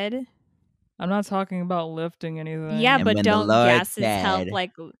said? I'm not talking about lifting anything. Yeah, And but when the don't Lord gases help? said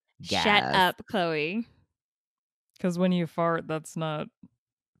Like, shut gas. up, Chloe. Because when you fart, that's not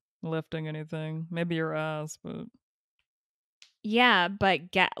lifting anything. Maybe your ass, but Yeah,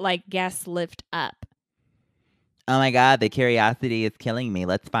 but gas lift up. Oh my god, the curiosity is killing me.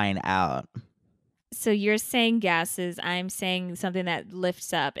 Let's find out. So you're saying gases. I'm saying something that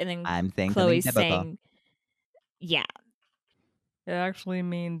lifts up, and then I'm saying Chloe's something biblical. saying, yeah. it actually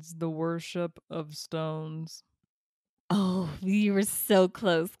means the worship of stones. Oh, you were so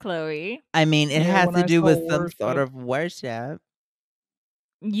close, Chloe. I mean, it Yeah, has when to I do saw with some sort worship. of worship.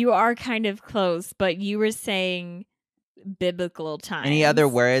 You are kind of close, but you were saying biblical times. Any other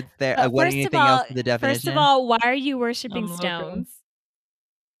words there? But What first of anything all- else to the definition? First of all, why are you worshiping I'm looking. stones?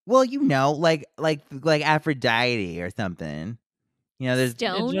 well, like Aphrodite or something. You know, there's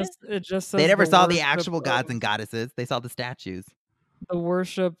Stone? It just says they never the saw the worship actual gods of- and goddesses. They saw the statues. the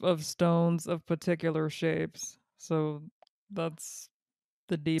worship of stones of particular shapes. So that's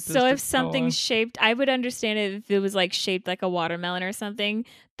the deepest. So if it's something's going. shaped, I would understand it if it was like shaped like a watermelon or something.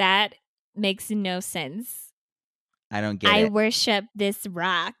 That makes no sense. I don't get I it. worship this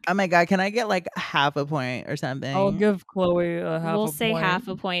rock. Oh my god, can I get like half a point or something? I'll give Chloe a half. We'll a say point. half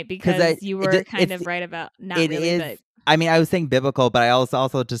a point 'Cause because you it were ju- kind it's- of right about not it really, is- but I mean, I was saying biblical, but I was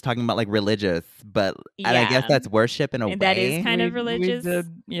also just talking about like religious. But and I guess Yeah. that's worship in a way. And that is kind of religious.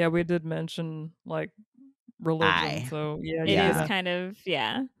 We did mention like religion. Aye. So yeah, it you is did. kind of,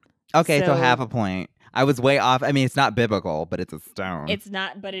 yeah. Okay, so half So- a point. I was way off. I mean, it's not biblical, but it's a stone. It's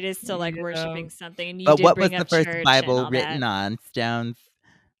not, but it is still like Yeah. worshiping something. And you But did what was bring the up first church and Bible all written that. on? Stones?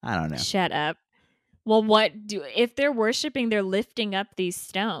 I don't know. Shut up. Well, if they're worshiping, they're lifting up these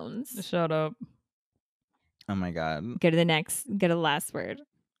stones. Shut up. Oh my God. Go to the last word.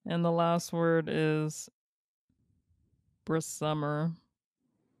 And the last word is brisummer.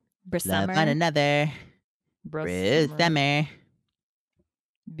 Love one Brisummer. another. Brisummer. Summer.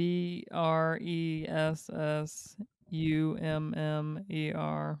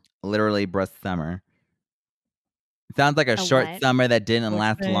 BRESSUMMER. Literally breast summer. Sounds like a short what? summer that didn't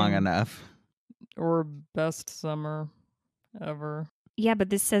Like last long saying- enough. Or best summer ever. Yeah, but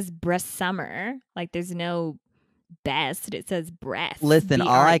this says breast summer. Like there's no best. It says breast. Listen,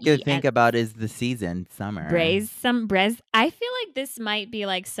 all I could think BRES. about is the season, summer. Braise. I feel like this might be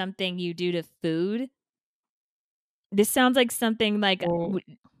like something you do to food. This sounds like something like Well-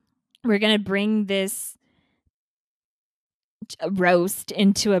 we're gonna bring this roast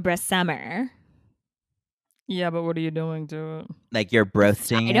into a breast summer. Yeah, but what are you doing to it? Like you're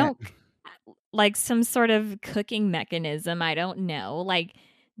broasting I it? don't like some sort of cooking mechanism. I don't know. Like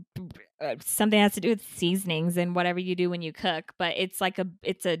something has to do with seasonings and whatever you do when you cook. But it's like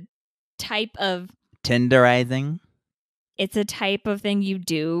it's a type of Tenderizing? it's a type of thing you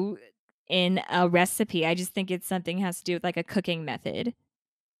do in a recipe. I just think it's something has to do with like a cooking method.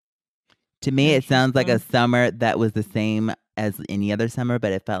 To me, it sounds like a Interesting. summer that was the same as any other summer,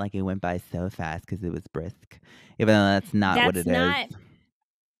 but it felt like it went by so fast because it was brisk. Even though that's not what That's it not- is.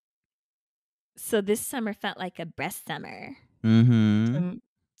 So this summer felt like a breast summer. Mm-hmm.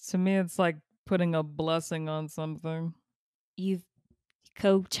 To me, it's like putting a blessing on something.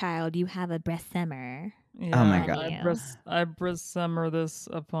 Co-child, you have a breast summer. Yeah, Oh my on God. you. I brisummer this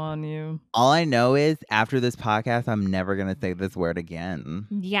upon you. All I know is after this podcast, I'm never going to say this word again.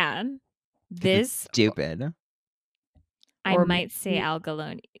 Yeah. 'Cause it's This stupid. I Or might say maybe-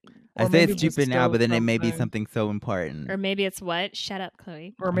 algalone. I Or say maybe it's stupid now, bestow but then it may be something. something so important. Or maybe it's what? Shut up,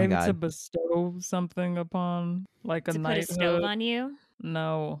 Chloe. Or Oh my maybe to God. bestow something upon, like a To put a knighthood. stove on you?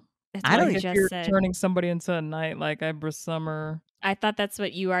 No, That's I what don't you like if just you're said. turning somebody into a knight, like I brisummer. I thought that's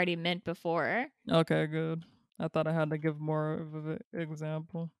what you already meant before. Okay, good. I thought I had to give more of an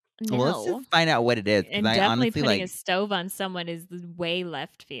example. No. Well, let's just find out what it is. 'Cause And I definitely honestly putting like. a stove on someone is way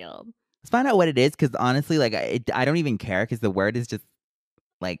left field. Let's find out what it is, because honestly, like I don't even care, because the word is just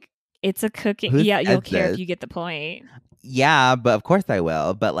like, It's a cooking. Who Yeah, you'll said care if this? you get the point. yeah, but of course I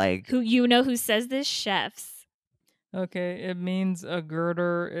will. But like, Who says this? Chefs. Okay, it means a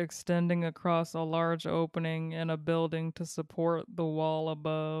girder extending across a large opening in a building to support the wall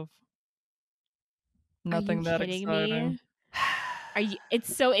above. Nothing Are you that kidding exciting. me?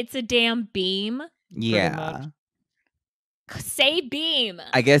 It's a damn beam. yeah, much. Say beam.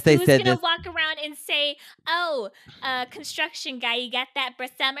 I guess they Who's said gonna this. walk around and say, "Oh, construction guy, you got that for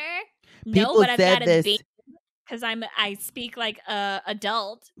summer?" No, People but I've said got a this. beam because I speak like a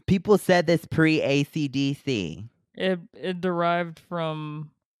adult. People said this pre ACDC. It derived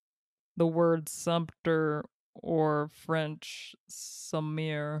from the word sumpter or French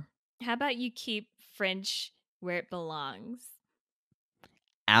sommier. How about you keep French where it belongs?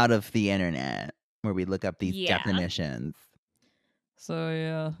 Out of the internet, where we look up these Yeah. definitions. So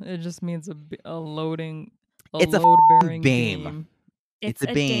yeah, it just means a loading, It's a load bearing beam. It's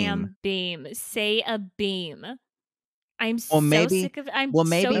a damn beam. Say a beam. I'm Well, so maybe- sick of. I'm well,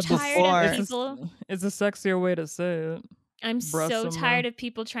 maybe so tired before- of It's people. it's a sexier way to say it. I'm so Brisummer. tired of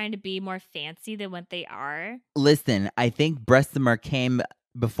people trying to be more fancy than what they are. Listen, I think breastomer came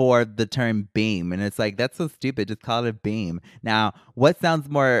before the term beam, and it's like, that's so stupid. Just call it a beam. Now, what sounds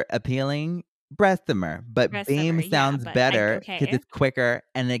more appealing? Breastomer, but beam Breastomer, yeah, sounds but better okay. because it's quicker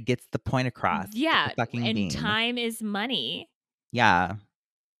and it gets the point across. It's a Yeah, fucking and beam. time is money. Yeah.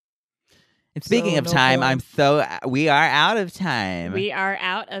 And speaking So, of no time, point. we are out of time. We are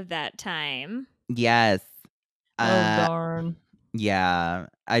out of that time. Yes. Oh darn! Yeah.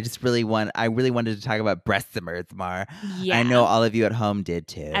 I really wanted to talk about breastomers more. Yeah, I know all of you at home did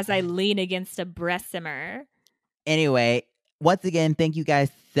too. as I lean against a breastomer. Anyway, once again, thank you guys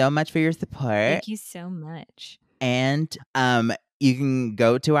so much for your support. Thank you so much. And you can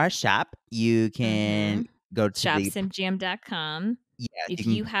go to our shop. You can go to ShopSimJam.com. yeah, If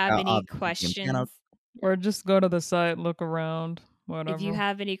can you have go any all the questions, channels. Or just go to the site, look around, whatever. if you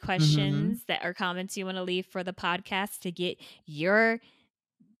have any questions that or comments you want to leave for the podcast to get your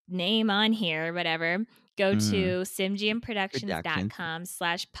name on here, whatever, go to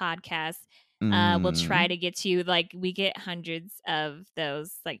simgmproductions.com/podcast. We'll try to get to you. Like, we get hundreds of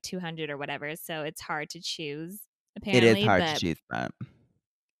those, like 200 or whatever. So it's hard to choose, It apparently. is hard but to choose from.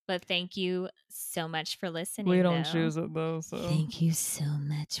 But thank you so much for listening. We don't though. choose it though. So Thank you so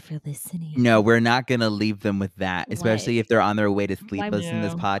much for listening. No, we're not gonna leave them with that, especially if they're on their way to sleep Why- listening to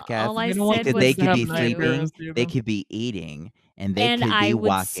this Yeah. podcast. All I we don't want said Because was they kids to could have be thank you. sleeping, nightmares they either. could be eating, and they And could I be would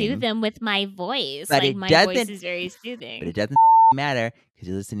walking. soothe them with my voice. But like it my voice doesn't- is very But soothing. it doesn't matter because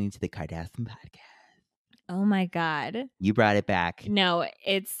you're listening to the Kardasim Podcast. Oh my god. You brought it back. No,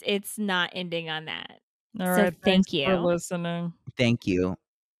 it's not ending on that. All So right. thank Thanks for you. listening. Thank you.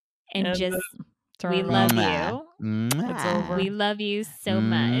 And And, just Turn we it love off. you. It's over. We love you so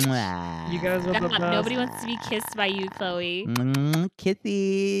much. You guys are the Stop. best. Nobody wants to be kissed by you, Khloe.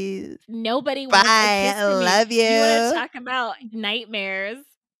 Kisses. Nobody wants Bye. a kiss from Love you. You want you. to talk about nightmares?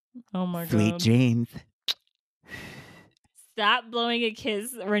 Oh my Sweet god. dreams. Stop blowing a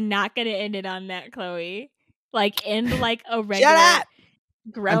kiss. We're not gonna end it on that, Khloe. Like end like a regular. Shut up.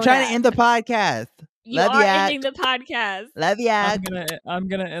 Grown I'm trying up. to end the podcast. You Love are ya. ending the podcast. Love ya. I'm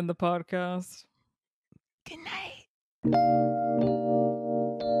gonna end the podcast. Good night.